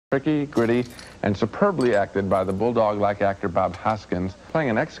Tricky, gritty, and superbly acted by the bulldog-like actor Bob Hoskins, playing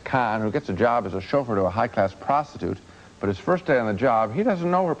an ex-con who gets a job as a chauffeur to a high-class prostitute, but his first day on the job, he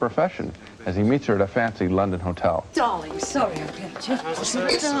doesn't know her profession as he meets her at a fancy London hotel. Darling, sorry I kept you. How's the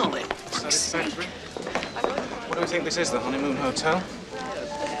service? Darling. Satisfactory? What do we think this is, the honeymoon hotel?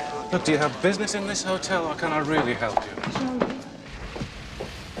 Look, do you have business in this hotel, or can I really help you?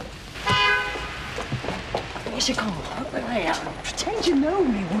 Yes, you can't. Pretend you know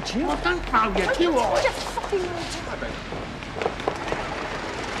me, would you? Oh, don't throw your cue on. Just fucking right.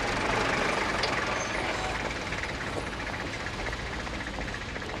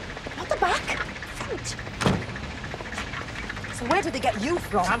 Not the back. Front. So where did they get you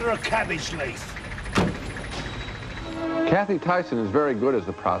from? Under a cabbage leaf. Kathy Tyson is very good as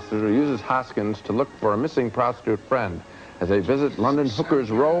the prostitute who uses Hoskins to look for a missing prostitute friend as they visit London Hooker's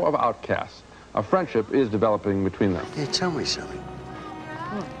row of outcasts. A friendship is developing between them. Yeah, tell me something.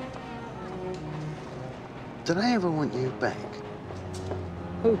 What? Did I ever want you back?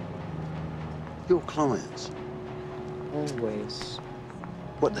 Who? Your clients. Always.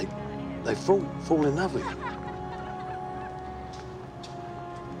 What, they fall in love with you?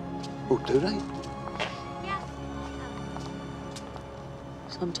 Well, do they?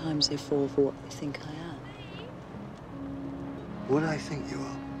 Sometimes they fall for what they think I am. What do they think you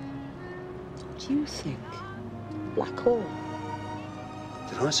are? What do you think? Black hole.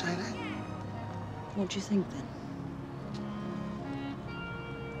 Did I say that? What do you think then?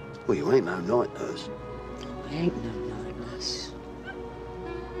 Well, you ain't no night nurse. I ain't no night nurse.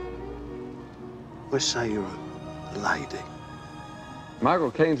 Let's say you're a lady. Michael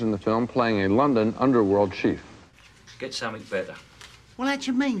Caine's in the film playing a London underworld chief. Get something better. Well, how do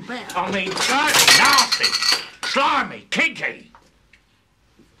you mean better? I mean dirty, nasty, slimy, kinky.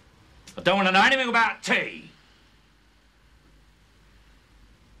 I don't want to know anything about tea.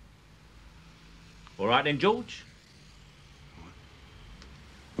 All right then, George?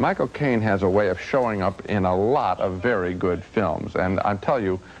 Michael Caine has a way of showing up in a lot of very good films. And I tell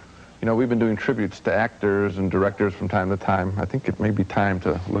you, we've been doing tributes to actors and directors from time to time. I think it may be time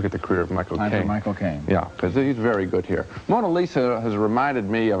to look at the career of Michael Caine. Time for Michael Caine. Yeah, because he's very good here. Mona Lisa has reminded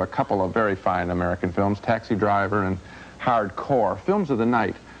me of a couple of very fine American films, Taxi Driver and Hardcore, films of the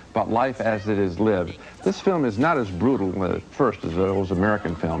night about life as it is lived. This film is not as brutal at first as those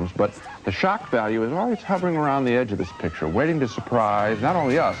American films, but the shock value is always hovering around the edge of this picture, waiting to surprise not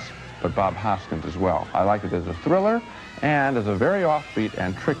only us, but Bob Hoskins as well. I like it as a thriller and as a very offbeat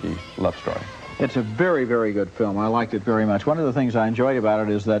and tricky love story. It's a very, very good film. I liked it very much. One of the things I enjoyed about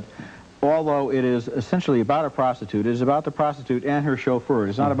it is that although it is essentially about a prostitute, it is about the prostitute and her chauffeur.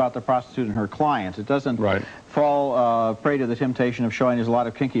 It's not about the prostitute and her clients. It doesn't fall prey to the temptation of showing us a lot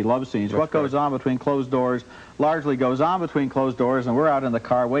of kinky love scenes. What goes on between closed doors largely goes on between closed doors, and we're out in the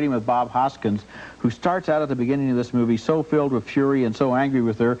car waiting with Bob Hoskins, who starts out at the beginning of this movie so filled with fury and so angry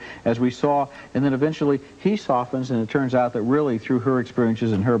with her, as we saw, and then eventually he softens, and it turns out that really through her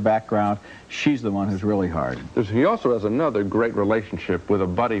experiences and her background, she's the one who's really hard. He also has another great relationship with a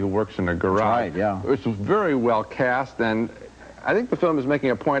buddy who works in a garage. Right, yeah. It's very well cast, and I think the film is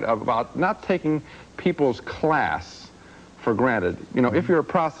making a point about not taking people's class for granted. If you're a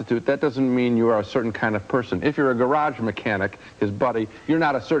prostitute, that doesn't mean you are a certain kind of person. If you're a garage mechanic, his buddy, you're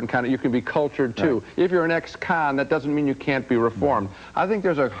not a certain kind of, you can be cultured too. Right. If you're an ex-con, that doesn't mean you can't be reformed. Right. I think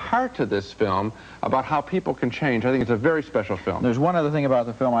there's a heart to this film about how people can change. I think it's a very special film. There's one other thing about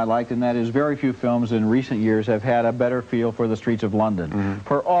the film I liked, and that is very few films in recent years have had a better feel for the streets of London.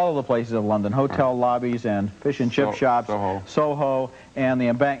 For all of the places of London, hotel lobbies and fish and chip shops, Soho, and the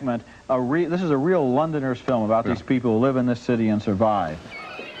Embankment. This is a real Londoners film about these people who live in this city and survive.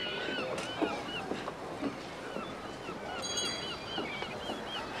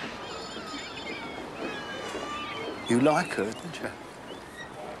 You like her, don't you?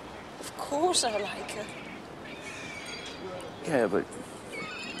 Of course I like her. Yeah, but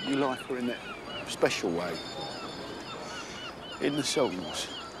you like her in that special way. In the songs.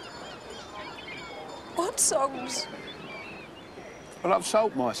 What songs? Well, I've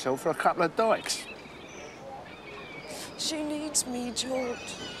sold myself for a couple of dykes. She needs me, George.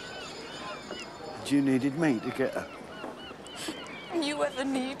 And you needed me to get her. You ever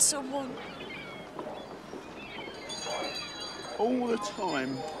need someone? All the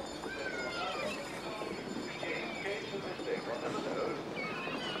time.